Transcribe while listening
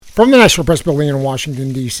From the National Press Building in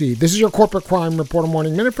Washington, D.C., this is your Corporate Crime Reporter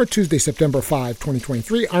Morning Minute for Tuesday, September 5,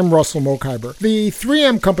 2023. I'm Russell Mokhiber. The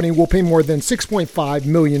 3M company will pay more than $6.5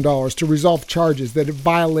 million to resolve charges that have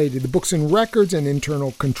violated the books and records and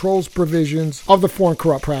internal controls provisions of the Foreign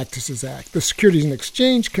Corrupt Practices Act. The Securities and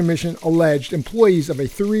Exchange Commission alleged employees of a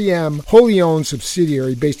 3M wholly owned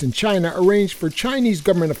subsidiary based in China arranged for Chinese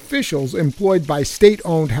government officials employed by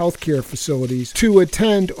state-owned healthcare facilities to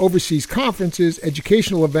attend overseas conferences,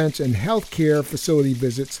 educational events, and healthcare facility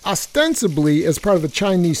visits, ostensibly as part of the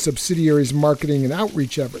Chinese subsidiary's marketing and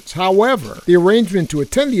outreach efforts. However, the arrangement to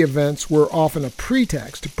attend the events were often a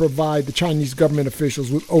pretext to provide the Chinese government officials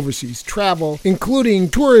with overseas travel, including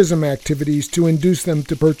tourism activities to induce them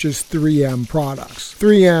to purchase 3M products.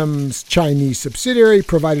 3M's Chinese subsidiary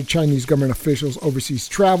provided Chinese government officials overseas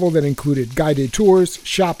travel that included guided tours,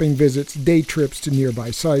 shopping visits, day trips to nearby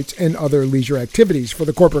sites, and other leisure activities. For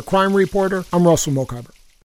the Corporate Crime Reporter, I'm Russell Mokhiber.